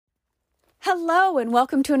Hello, and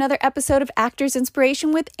welcome to another episode of Actors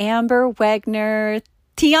Inspiration with Amber Wegner.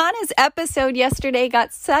 Tiana's episode yesterday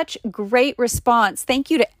got such great response.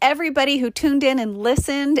 Thank you to everybody who tuned in and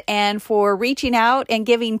listened and for reaching out and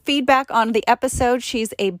giving feedback on the episode.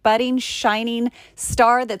 She's a budding, shining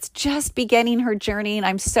star that's just beginning her journey, and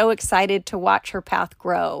I'm so excited to watch her path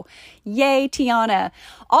grow. Yay, Tiana.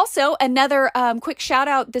 Also, another quick shout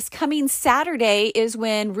out. This coming Saturday is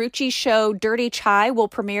when Ruchi's show Dirty Chai will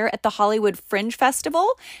premiere at the Hollywood Fringe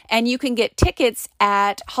Festival, and you can get tickets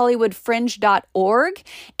at hollywoodfringe.org,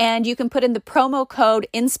 and you can put in the promo code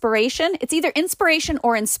INSPIRATION. It's either inspiration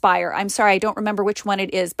or inspire. I'm sorry, I don't remember which one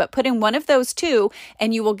it is, but put in one of those two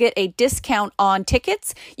and you will get a discount on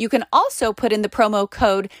tickets. You can also put in the promo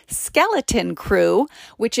code Skeleton Crew,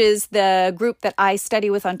 which is the group that I study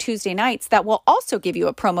with on Tuesday nights, that will also give you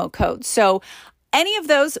a promo code. So any of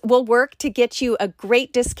those will work to get you a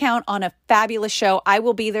great discount on a fabulous show. I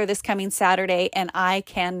will be there this coming Saturday and I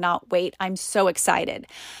cannot wait. I'm so excited.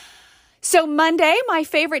 So Monday, my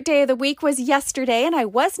favorite day of the week, was yesterday, and I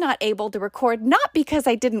was not able to record, not because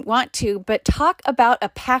I didn't want to, but talk about a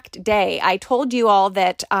packed day. I told you all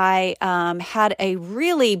that I had a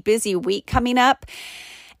really busy week coming up,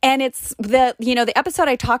 and it's the episode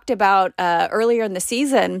I talked about earlier in the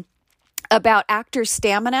season about actor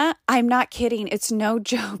stamina. I'm not kidding. It's no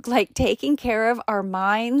joke. Like, taking care of our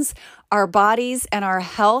minds, our bodies, and our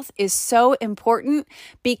health is so important,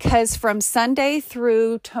 because from Sunday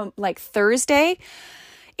through to Thursday,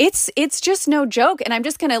 it's just no joke. And I'm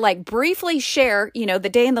just going to briefly share, the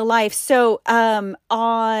day in the life. So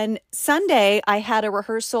on Sunday, I had a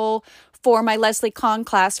rehearsal for my Leslie Kahn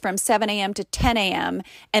class from 7 a.m. to 10 a.m.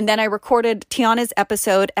 And then I recorded Tiana's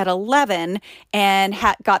episode at 11 and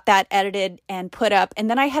got that edited and put up.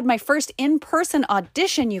 And then I had my first in-person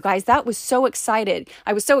audition, you guys. That was so excited.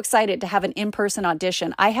 I was so excited to have an in-person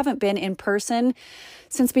audition. I haven't been in person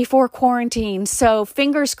since before quarantine. So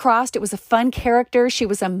fingers crossed. It was a fun character. She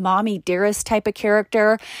was a mommy dearest type of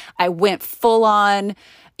character. I went full on,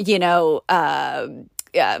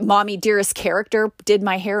 mommy dearest character, did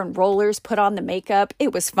my hair in rollers, put on the makeup.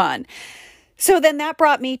 It was fun. So then that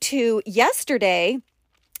brought me to yesterday,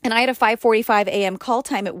 and I had a 5:45 a.m. call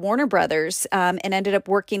time at Warner Brothers, and ended up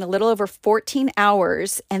working a little over 14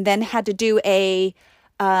 hours, and then had to do a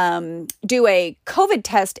COVID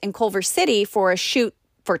test in Culver City for a shoot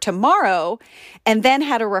for tomorrow, and then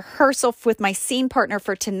had a rehearsal with my scene partner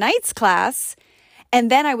for tonight's class. And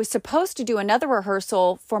then I was supposed to do another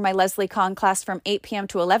rehearsal for my Leslie Kahn class from 8 p.m.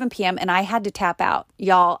 to 11 p.m. And I had to tap out.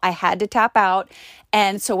 Y'all, I had to tap out.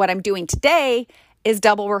 And so what I'm doing today is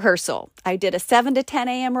double rehearsal. I did a 7 to 10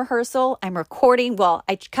 a.m. rehearsal. I'm recording. Well,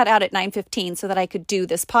 I cut out at 9:15 so that I could do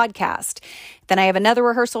this podcast. Then I have another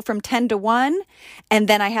rehearsal from 10 to 1. And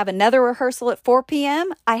then I have another rehearsal at 4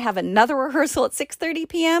 p.m. I have another rehearsal at 6:30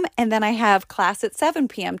 p.m. And then I have class at 7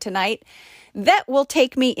 p.m. tonight. That will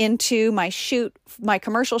take me into my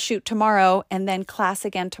commercial shoot tomorrow, and then class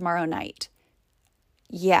again tomorrow night.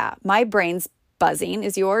 Yeah, my brain's buzzing.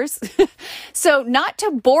 Is yours? So not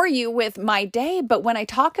to bore you with my day, but when I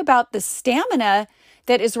talk about the stamina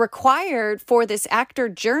that is required for this actor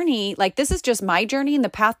journey, this is just my journey and the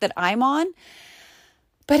path that I'm on.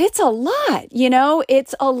 But it's a lot,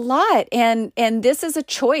 it's a lot. And this is a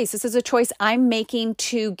choice. This is a choice I'm making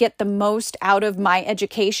to get the most out of my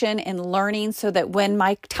education and learning, so that when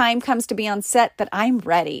my time comes to be on set, that I'm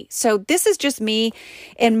ready. So this is just me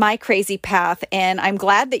in my crazy path. And I'm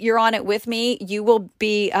glad that you're on it with me. You will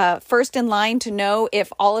be first in line to know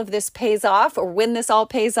if all of this pays off, or when this all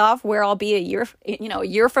pays off, where I'll be a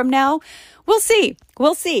year from now. We'll see.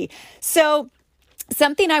 So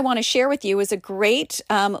something I want to share with you is a great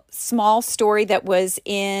small story that was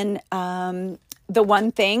in The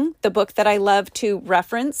One Thing, the book that I love to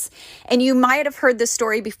reference. And you might have heard this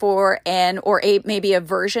story before, maybe a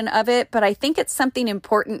version of it, but I think it's something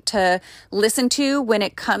important to listen to when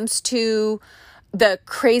it comes to the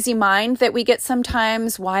crazy mind that we get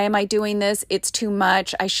sometimes. Why am I doing this? It's too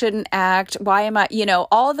much. I shouldn't act. Why am I,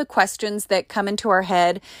 all the questions that come into our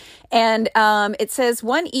head. And it says,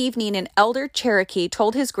 one evening, an elder Cherokee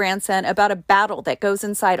told his grandson about a battle that goes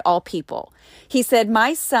inside all people. He said,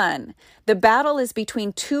 "My son, the battle is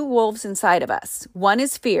between two wolves inside of us. One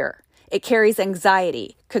is fear. It carries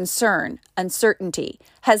anxiety, concern, uncertainty,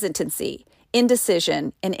 hesitancy,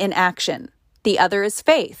 indecision, and inaction. The other is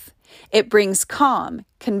faith. It brings calm,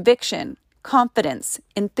 conviction, confidence,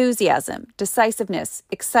 enthusiasm, decisiveness,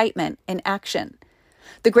 excitement, and action."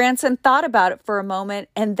 The grandson thought about it for a moment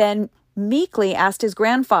and then meekly asked his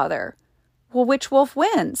grandfather, "Well, which wolf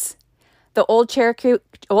wins?" The old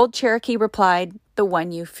Cherokee replied, "The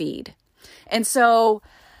one you feed." And so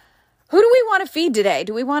who do we want to feed today?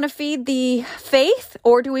 Do we want to feed the faith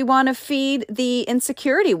or do we want to feed the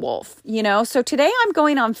insecurity wolf? So today I'm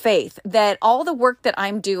going on faith that all the work that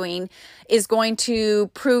I'm doing is going to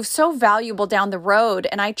prove so valuable down the road.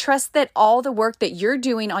 And I trust that all the work that you're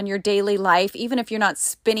doing on your daily life, even if you're not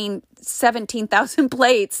spinning 17,000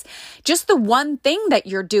 plates, just the one thing that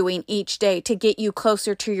you're doing each day to get you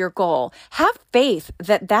closer to your goal, have faith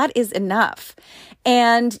that that is enough.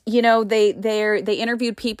 And, they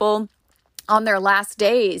interviewed people on their last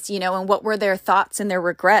days, and what were their thoughts and their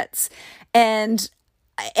regrets, and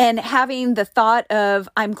having the thought of,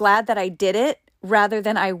 I'm glad that I did it rather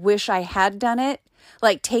than I wish I had done it,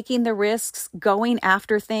 like taking the risks, going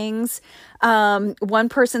after things. One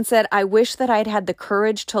person said, I wish that I'd had the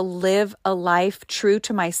courage to live a life true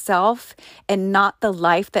to myself and not the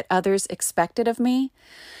life that others expected of me.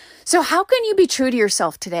 So how can you be true to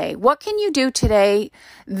yourself today? What can you do today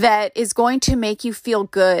that is going to make you feel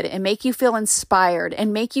good and make you feel inspired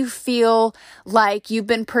and make you feel like you've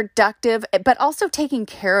been productive, but also taking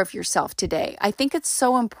care of yourself today? I think it's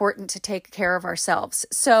so important to take care of ourselves.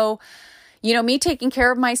 So, me taking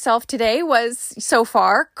care of myself today was so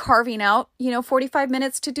far carving out, 45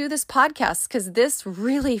 minutes to do this podcast, because this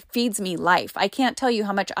really feeds me life. I can't tell you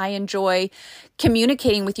how much I enjoy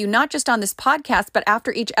communicating with you, not just on this podcast, but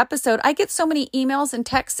after each episode. I get so many emails and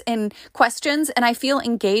texts and questions, and I feel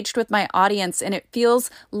engaged with my audience, and it feels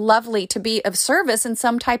lovely to be of service in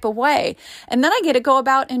some type of way. And then I get to go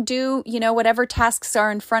about and do, whatever tasks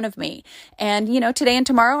are in front of me. And, today and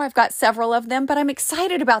tomorrow I've got several of them, but I'm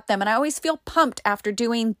excited about them. And I always feel pumped after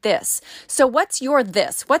doing this. So what's your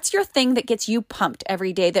this? What's your thing that gets you pumped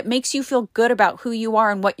every day, that makes you feel good about who you are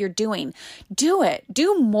and what you're doing? Do it.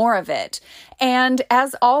 Do more of it. And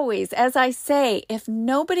as always, as I say, if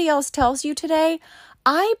nobody else tells you today,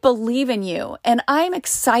 I believe in you and I'm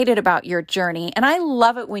excited about your journey. And I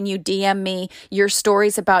love it when you DM me your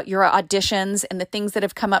stories about your auditions and the things that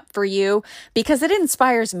have come up for you, because it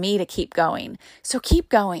inspires me to keep going. So keep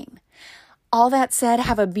going. All that said,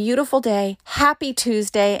 have a beautiful day. Happy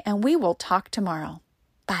Tuesday, and we will talk tomorrow.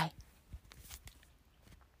 Bye.